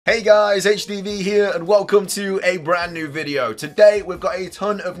Hey guys, HDvee here and welcome to a brand new video. Today we've got a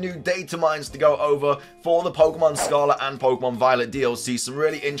ton of new Datamines to go over for the Pokemon Scarlet and Pokemon Violet DLC. Some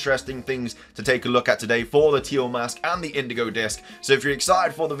really interesting things to take a look at today for the Teal Mask and the Indigo Disk. So if you're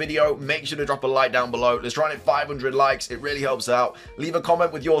excited for the video, make sure to drop a like down below. Let's try and hit 500 likes, it really helps out. Leave a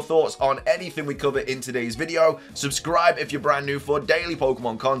comment with your thoughts on anything we cover in today's video. Subscribe if you're brand new for daily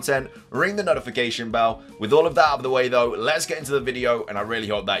Pokemon content. Ring the notification bell. With all of that out of the way though, let's get into the video and I really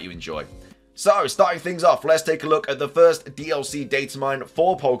hope that you enjoy. So, starting things off, let's take a look at the first DLC datamine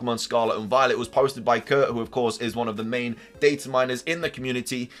for Pokemon Scarlet and Violet. It was posted by Kurt, who of course is one of the main dataminers in the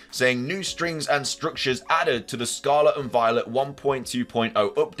community, saying new strings and structures added to the Scarlet and Violet 1.2.0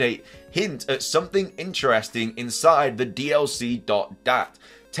 update hint at something interesting inside the DLC.dat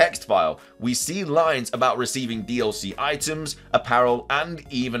text file. We see lines about receiving DLC items, apparel, and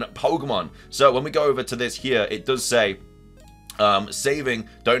even Pokemon. So when we go over to this here, it does say saving,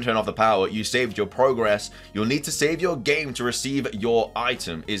 don't turn off the power, you saved your progress, you'll need to save your game to receive your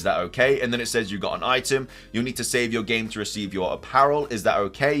item, is that okay? And then it says you got an item, you'll need to save your game to receive your apparel, is that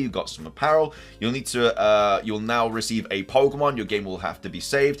okay? You got some apparel, you'll need to you'll now receive a Pokemon, your game will have to be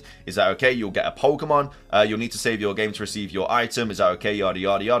saved, is that okay? You'll get a Pokemon, you'll need to save your game to receive your item, is that okay? Yada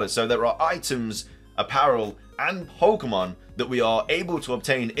yada yada. So there are items, apparel, and Pokemon that we are able to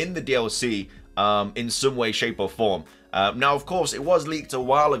obtain in the DLC in some way, shape, or form. Now, of course, it was leaked a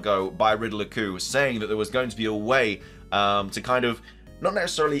while ago by Riddler saying that there was going to be a way to kind of not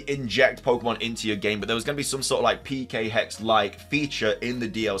necessarily inject Pokemon into your game, but there was going to be some sort of like PK Hex-like feature in the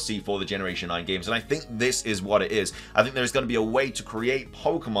DLC for the Generation 9 games, and I think this is what it is. I think there's going to be a way to create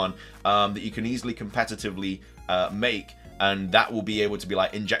Pokemon that you can easily competitively make, and that will be able to be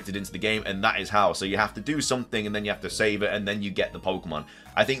like injected into the game, and that is how. So you have to do something and then you have to save it and then you get the Pokemon.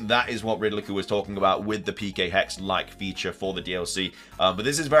 I think that is what Riddler was talking about with the PK Hex-like feature for the DLC. But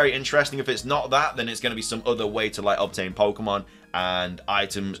this is very interesting. If it's not that, then it's going to be some other way to like obtain Pokemon and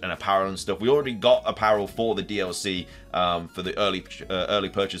items and apparel and stuff. We already got apparel for the DLC for the early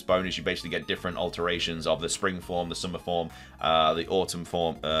purchase bonus. You basically get different alterations of the spring form, the summer form, the autumn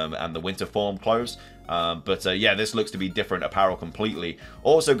form, and the winter form clothes. Yeah, this looks to be different apparel completely.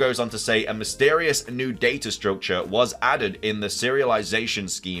 Also goes on to say a mysterious new data structure was added in the serialization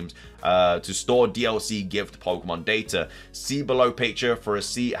schemes to store DLC gift Pokemon data. See below picture for a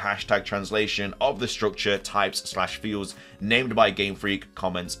C hashtag translation of the structure, types / fields named by Game Freak,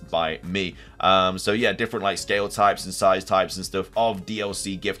 comments by me. So yeah, different like scale types and size types and stuff of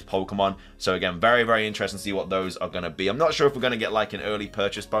DLC gift Pokemon. So again, very, very interesting to see what those are going to be. I'm not sure if we're going to get like an early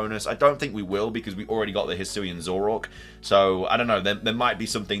purchase bonus. I don't think we will, because we already got the Hisuian Zoroark. So I don't know, there might be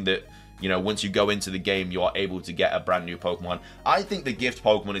something that, you know, once you go into the game, you are able to get a brand new Pokemon. I think the gift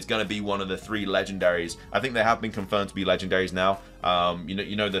Pokemon is going to be one of the 3 legendaries. I think they have been confirmed to be legendaries now.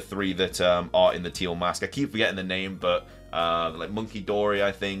 You know the 3 that are in the Teal Mask. I keep forgetting the name, but like Monkey Dory,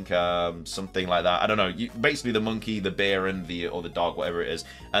 I think, something like that. I don't know. Basically, the monkey, the bear, and or the dog, whatever it is,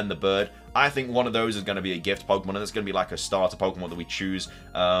 and the bird. I think one of those is going to be a gift Pokemon, and it's going to be like a starter Pokemon that we choose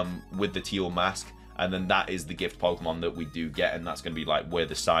with the Teal Mask. And then that is the gift Pokemon that we do get, and that's going to be like where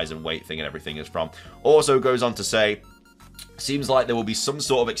the size and weight thing and everything is from. Also goes on to say, seems like there will be some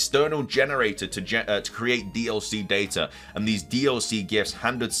sort of external generator to create DLC data, and these DLC gifts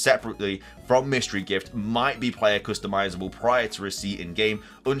handled separately from Mystery Gift might be player customizable prior to receipt in game.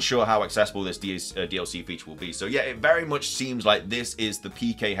 Unsure how accessible this DLC feature will be. So yeah, it very much seems like this is the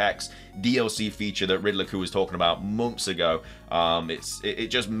PK Hex DLC feature that Riddler was talking about months ago. It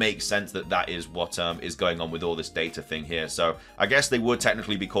just makes sense that that is what is going on with all this data thing here. So I guess they would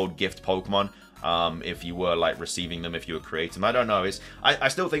technically be called gift Pokemon. If you were like receiving them, if you were creating them. I don't know. I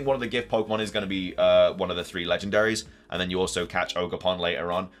still think one of the gift Pokemon is going to be one of the 3 legendaries, and then you also catch Ogerpon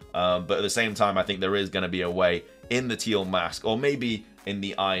later on. But at the same time, I think there is going to be a way in the Teal Mask, or maybe in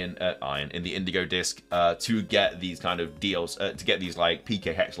the in the Indigo Disk, to get these kind of deals, to get these like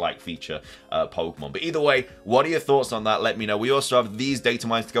PK Hex-like feature Pokemon. But either way, what are your thoughts on that? Let me know. We also have these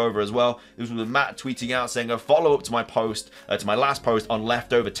datamines to go over as well. This was with Matt tweeting out saying a follow-up to my post, to my last post on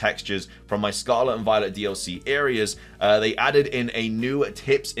leftover textures from my Scarlet and Violet DLC areas. They added in a new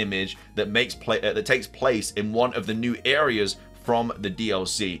tips image that takes place in one of the new areas from the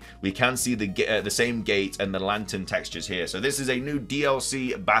DLC. We can see the same gate and the lantern textures here. So this is a new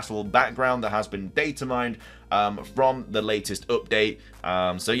DLC battle background that has been datamined from the latest update.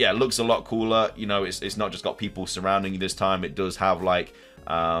 So yeah, it looks a lot cooler. You know, it's not just got people surrounding you this time. It does have like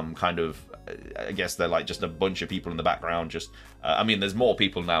kind of, I guess they're like just a bunch of people in the background. Just, I mean, there's more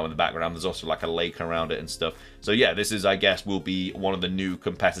people now in the background. There's also like a lake around it and stuff. So yeah, this is, I guess, will be one of the new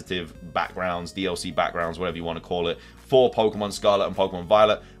competitive backgrounds, DLC backgrounds, whatever you want to call it, for Pokemon Scarlet and Pokemon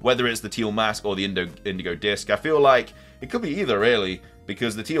Violet. Whether it's the Teal Mask or the Indigo Disk, I feel like it could be either, really,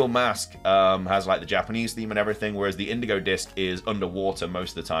 because the Teal Mask has like the Japanese theme and everything, whereas the Indigo Disk is underwater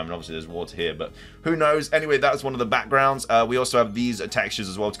most of the time, and obviously there's water here, but who knows. Anyway, that's one of the backgrounds. We also have these textures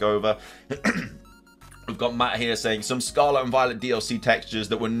as well to go over. We've got Matt here saying some Scarlet and Violet DLC textures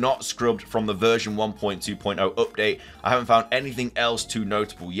that were not scrubbed from the version 1.2.0 update. I haven't found anything else too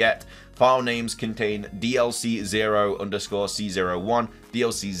notable yet. File names contain DLC0_C01,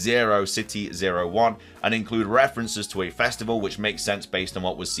 DLC0 City 01, and include references to a festival, which makes sense based on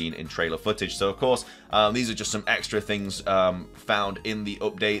what was seen in trailer footage. So of course, these are just some extra things found in the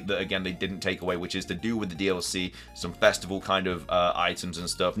update that, again, they didn't take away, which is to do with the DLC, some festival kind of items and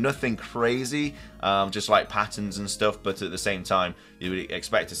stuff. Nothing crazy, just like patterns and stuff, but at the same time, you would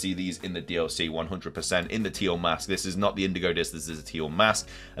expect to see these in the DLC 100% in the Teal Mask. This is not the Indigo Disk, this is a Teal Mask.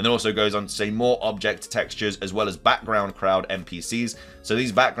 And then also goes on to say more object textures as well as background crowd NPCs. So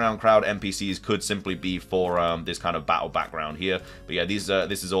these background crowd NPCs could simply be for this kind of battle background here. But yeah, this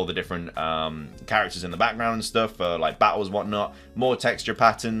is all the different characters in the background and stuff, like battles, whatnot. More texture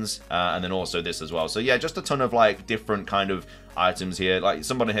patterns, and then also this as well. So yeah, just a ton of like different kind of items here. Like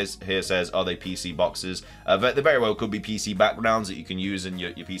somebody here says, are they PC boxes? They very well could be PC backgrounds that you can use in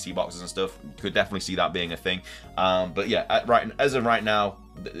your PC boxes and stuff. You could definitely see that being a thing. But yeah, as of right now,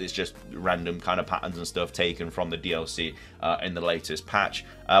 it's just random kind of patterns and stuff taken from the DLC in the latest patch.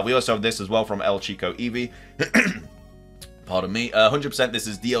 We also have this as well from El Chico Eevee. Pardon me. 100% this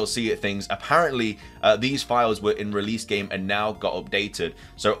is DLC things. Apparently, these files were in release game and now got updated.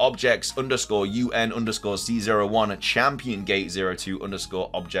 So objects_UN_C01 champion gate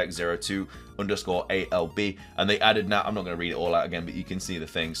 02_object02_ALB, and they added now. I'm not going to read it all out again, but you can see the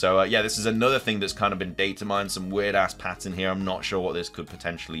thing. So yeah, this is another thing that's kind of been data mined. Some weird ass pattern here. I'm not sure what this could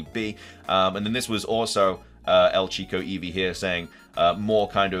potentially be. And then this was also El Chico Eevee here saying more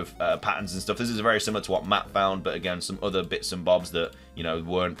kind of patterns and stuff. This is very similar to what Matt found, but again, some other bits and bobs that, you know,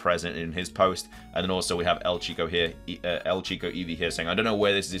 weren't present in his post. And then also we have El Chico here, El Chico Eevee here saying, I don't know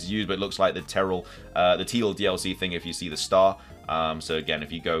where this is used, but it looks like the Teal DLC thing if you see the star. So again,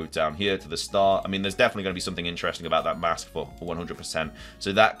 if you go down here to the star, I mean, there's definitely going to be something interesting about that mask for 100%.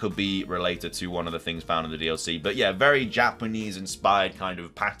 So that could be related to one of the things found in the DLC. But yeah, very Japanese-inspired kind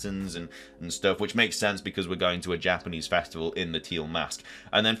of patterns and stuff, which makes sense because we're going to a Japanese festival in the Teal Mask.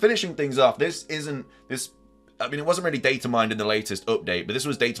 And then finishing things off, I mean, it wasn't really data mined in the latest update, but this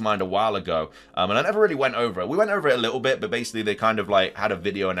was data mined a while ago, and I never really went over it. We went over it a little bit, but basically they kind of like had a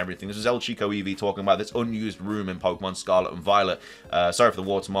video and everything. This was El Chico Eevee talking about this unused room in Pokemon Scarlet and Violet. Sorry for the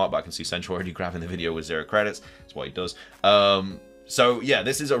watermark, but I can see Central already grabbing the video with 0 credits. That's what he does. So yeah,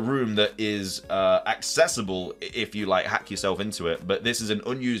 this is a room that is accessible if you like hack yourself into it, but this is an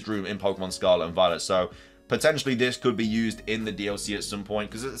unused room in Pokemon Scarlet and Violet. So potentially this could be used in the DLC at some point,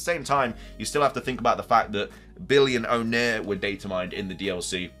 because at the same time, you still have to think about the fact that Billionaire were data mined in the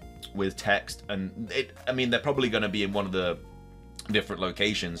DLC with text, and I mean, they're probably going to be in one of the different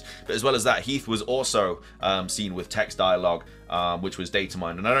locations. But as well as that, Heath was also seen with text dialogue, which was data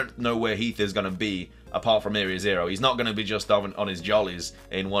mined, and I don't know where Heath is going to be apart from Area 0. He's not going to be just on his jollies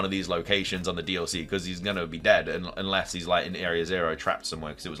in one of these locations on the DLC, because he's going to be dead unless he's like in Area 0 trapped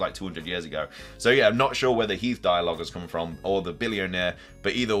somewhere, because it was like 200 years ago. So yeah, I'm not sure where the Heath dialogue has come from or the Billionaire,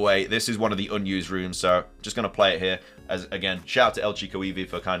 but either way, this is one of the unused rooms, so just going to play it here. As again, shout out to El Chico Eevee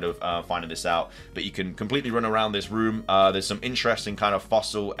for kind of finding this out. But you can completely run around this room. There's some interesting kind of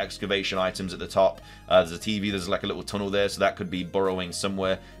fossil excavation items at the top. There's a TV, there's like a little tunnel there, so that could be burrowing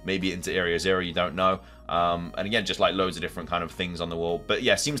somewhere, maybe into Area 0, you don't know. And again, just like loads of different kind of things on the wall. But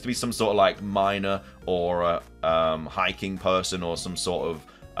yeah, seems to be some sort of like miner or hiking person or some sort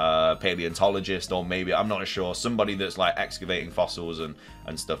of paleontologist, or maybe, I'm not sure, somebody that's like excavating fossils and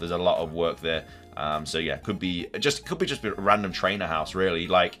stuff. There's a lot of work there. So yeah, could be just a random trainer house, really.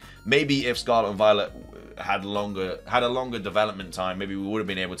 Like maybe if Scarlet and Violet had a longer development time, maybe we would have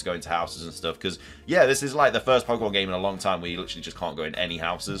been able to go into houses and stuff, because yeah, this is like the first Pokemon game in a long time where you literally just can't go in any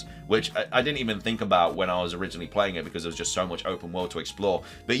houses, which I didn't even think about when I was originally playing it, because there was just so much open world to explore.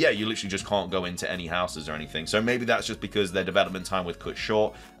 But yeah, you literally just can't go into any houses or anything. So maybe that's just because their development time was cut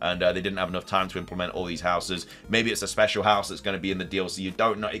short and they didn't have enough time to implement all these houses. Maybe it's a special house that's going to be in the DLC. You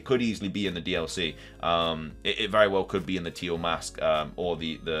don't know. It could easily be in the DLC. It very well could be in the Teal Mask or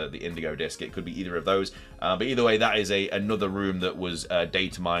the Indigo Disk. It could be either of those. But either way, that is another room that was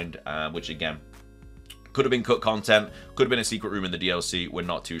data mined, which again, Could have been cut content, could have been a secret room in the DLC, we're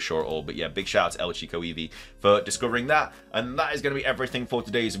not too sure at all. But yeah, big shout out to El Chico Eevee for discovering that. And that is going to be everything for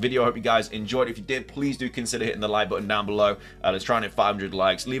today's video. I hope you guys enjoyed. If you did, please do consider hitting the like button down below. Let's try and hit 500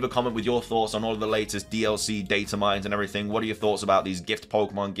 likes. Leave a comment with your thoughts on all of the latest DLC, data mines and everything. What are your thoughts about these gift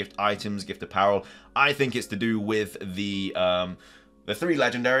Pokemon, gift items, gift apparel? I think it's to do with the 3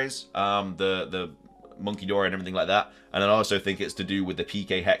 legendaries, the Monkey Door and everything like that. And I also think it's to do with the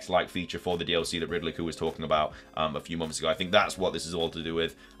PK Hex-like feature for the DLC that Ridley was talking about a few months ago. I think that's what this is all to do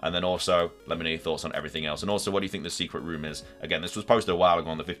with. And then also, let me know your thoughts on everything else. And also, what do you think the secret room is? Again, this was posted a while ago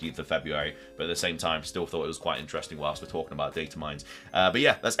on the 15th of February, but at the same time, still thought it was quite interesting whilst we're talking about data mines. But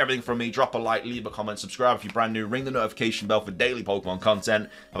yeah, that's everything from me. Drop a like, leave a comment, subscribe if you're brand new, ring the notification bell for daily Pokemon content.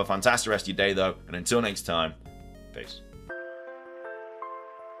 Have a fantastic rest of your day, though. And until next time, peace.